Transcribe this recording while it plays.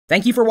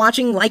Thank you for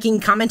watching,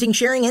 liking, commenting,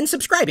 sharing, and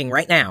subscribing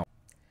right now.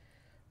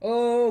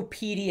 Oh,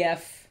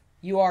 PDF,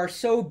 you are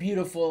so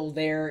beautiful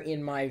there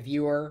in my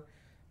viewer,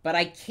 but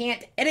I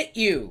can't edit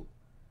you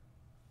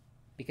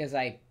because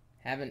I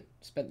haven't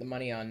spent the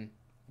money on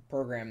a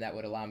program that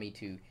would allow me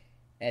to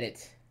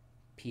edit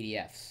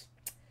PDFs.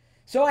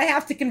 So I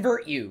have to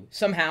convert you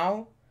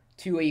somehow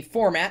to a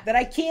format that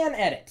I can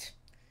edit.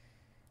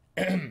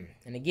 And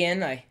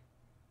again, I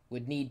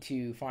would need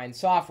to find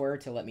software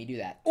to let me do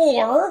that.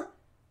 Or,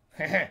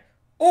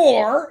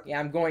 yeah,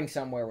 I'm going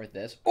somewhere with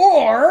this.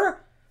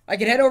 Or I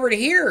could head over to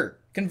here,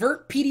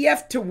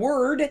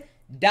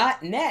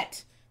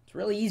 convertpdf-to-word.net. It's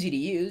really easy to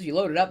use. You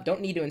load it up,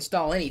 don't need to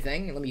install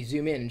anything. Let me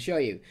zoom in and show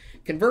you.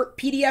 Convert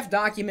PDF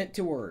document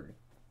to Word.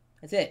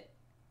 That's it.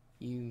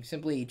 You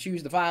simply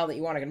choose the file that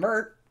you want to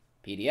convert,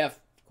 PDF,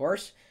 of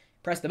course,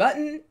 press the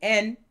button,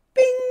 and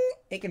bing,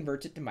 it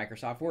converts it to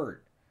Microsoft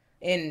Word.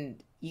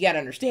 And you got to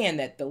understand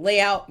that the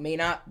layout may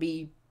not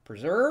be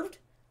preserved,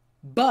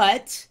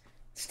 but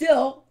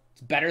still, it's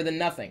better than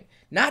nothing.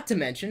 Not to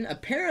mention,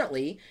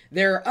 apparently,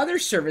 there are other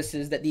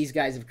services that these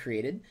guys have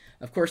created.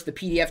 Of course, the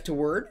PDF to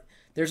Word.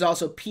 There's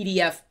also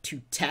PDF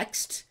to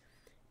text,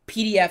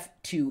 PDF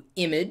to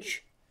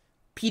image,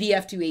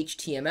 PDF to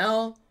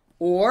HTML,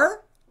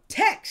 or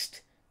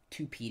text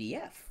to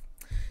PDF.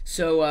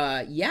 So,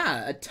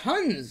 yeah,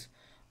 tons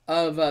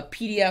of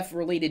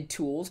PDF-related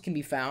tools can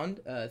be found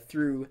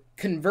through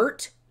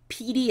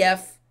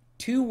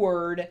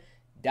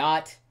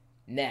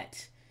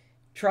convertpdf-to-word.net.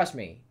 Trust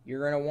me,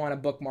 you're going to want to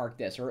bookmark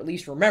this, or at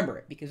least remember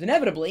it, because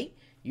inevitably,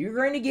 you're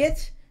going to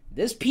get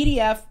this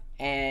PDF,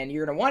 and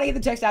you're going to want to get the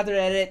text out there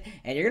to edit,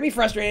 and you're going to be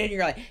frustrated, and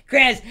you're like,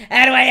 Chris,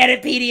 how do I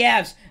edit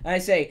PDFs? And I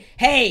say,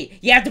 hey,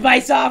 you have to buy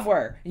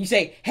software. And you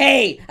say,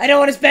 hey, I don't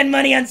want to spend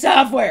money on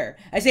software.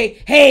 I say,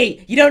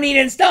 hey, you don't need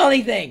to install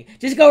anything.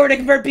 Just go over to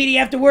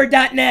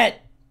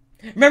convertpdf-to-word.net.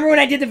 Remember when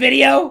I did the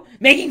video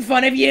making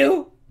fun of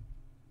you?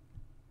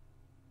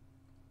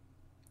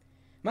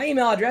 My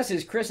email address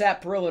is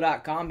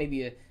chris@pirillo.com. Maybe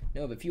you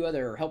know of a few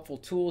other helpful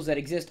tools that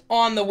exist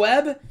on the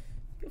web.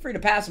 Feel free to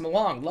pass them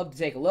along. I'd love to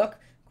take a look.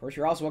 Of course,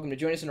 you're also welcome to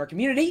join us in our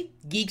community,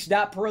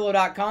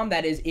 geeks.pirillo.com.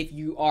 That is if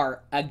you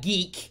are a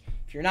geek.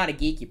 If you're not a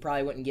geek, you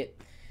probably wouldn't get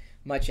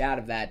much out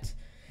of that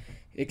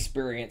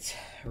experience,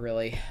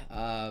 really.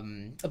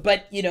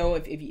 But, you know,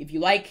 if you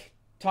like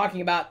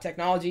talking about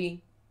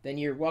technology, then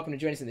you're welcome to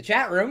join us in the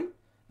chat room.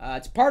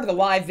 It's part of the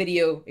live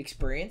video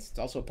experience. It's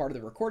also part of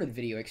the recorded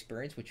video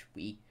experience, which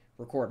we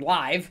record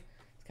live.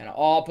 It's kind of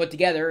all put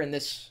together in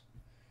this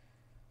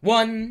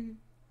one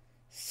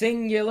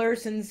singular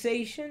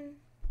sensation.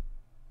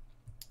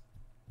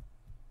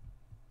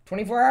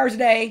 24 hours a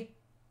day,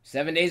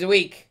 7 days a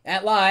week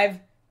at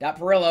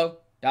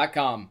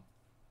live.pirillo.com.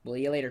 We'll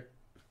see you later.